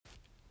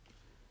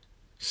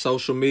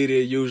Social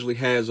media usually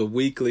has a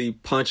weekly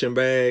punching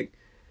bag.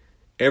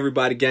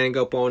 Everybody gang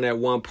up on that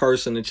one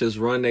person and just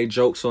run their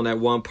jokes on that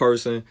one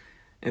person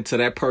until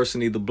that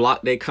person either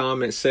block their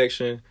comment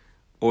section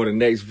or the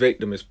next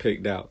victim is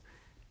picked out.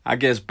 I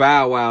guess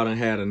Bow Wow done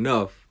had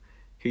enough.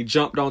 He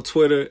jumped on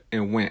Twitter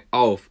and went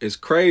off. It's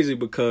crazy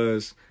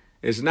because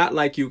it's not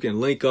like you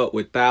can link up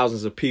with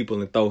thousands of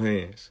people and throw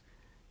hands.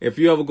 If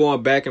you ever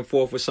going back and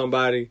forth with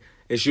somebody,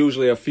 it's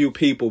usually a few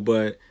people,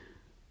 but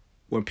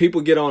when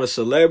people get on a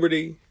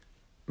celebrity,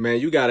 man,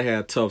 you got to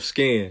have tough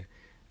skin.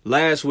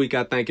 Last week,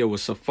 I think it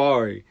was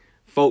Safari.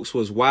 Folks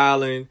was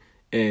wilding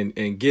and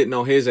getting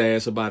on his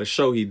ass about a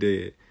show he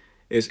did.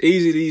 It's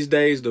easy these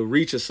days to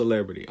reach a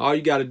celebrity. All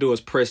you got to do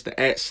is press the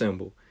 @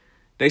 symbol.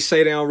 They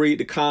say they don't read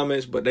the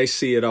comments, but they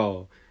see it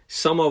all.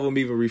 Some of them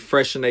even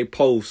refreshing their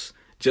posts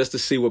just to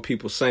see what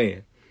people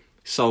saying.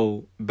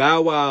 So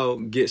Bow Wow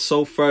gets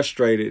so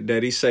frustrated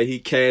that he say he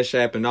cash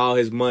apping all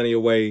his money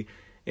away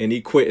and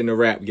he quitting the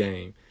rap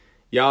game.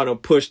 Y'all done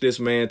pushed this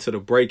man to the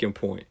breaking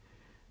point.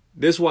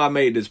 This is why I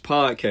made this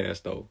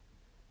podcast, though.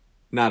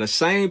 Now, the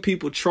same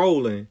people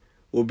trolling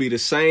will be the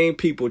same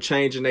people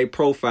changing their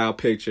profile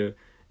picture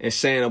and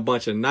saying a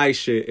bunch of nice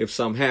shit if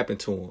something happened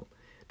to him.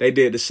 They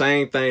did the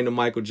same thing to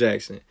Michael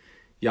Jackson.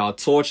 Y'all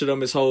tortured him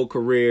his whole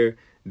career,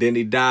 then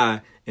he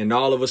died, and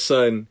all of a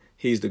sudden,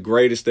 he's the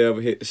greatest to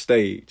ever hit the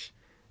stage.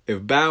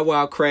 If Bow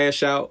Wow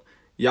crash out,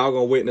 y'all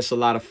gonna witness a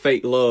lot of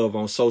fake love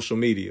on social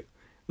media.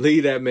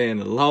 Leave that man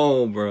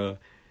alone, bruh.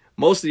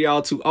 Most of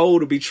y'all too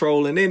old to be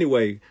trolling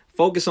anyway.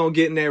 Focus on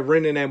getting that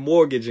rent and that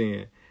mortgage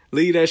in.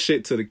 Leave that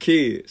shit to the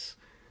kids.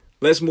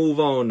 Let's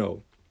move on,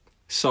 though.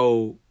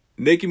 So,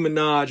 Nicki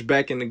Minaj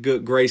back in the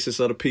good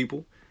graces of the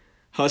people.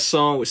 Her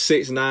song with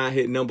 6ix9ine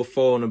hit number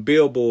 4 on the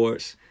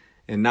billboards,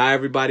 and now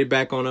everybody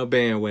back on her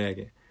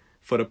bandwagon.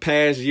 For the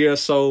past year or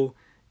so,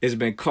 it's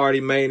been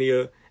Cardi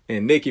Mania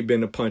and Nicki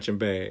been the punching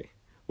bag.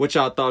 What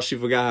y'all thought she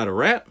forgot how to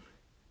rap?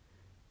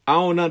 I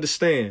don't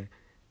understand.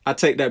 I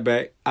take that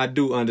back. I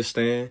do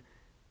understand.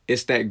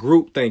 It's that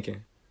group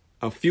thinking.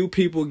 A few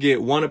people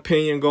get one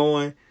opinion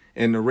going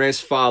and the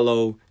rest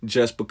follow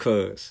just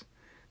because.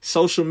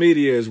 Social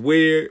media is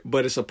weird,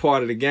 but it's a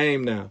part of the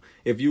game now.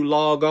 If you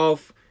log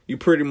off, you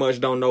pretty much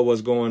don't know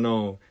what's going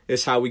on.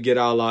 It's how we get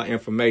all our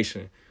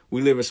information.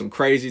 We live in some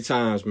crazy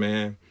times,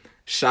 man.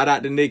 Shout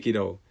out to Nicki,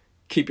 though.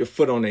 Keep your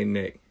foot on their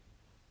neck.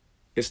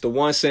 It's the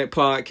 1 Cent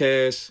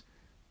Podcast.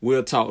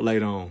 We'll talk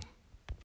later on.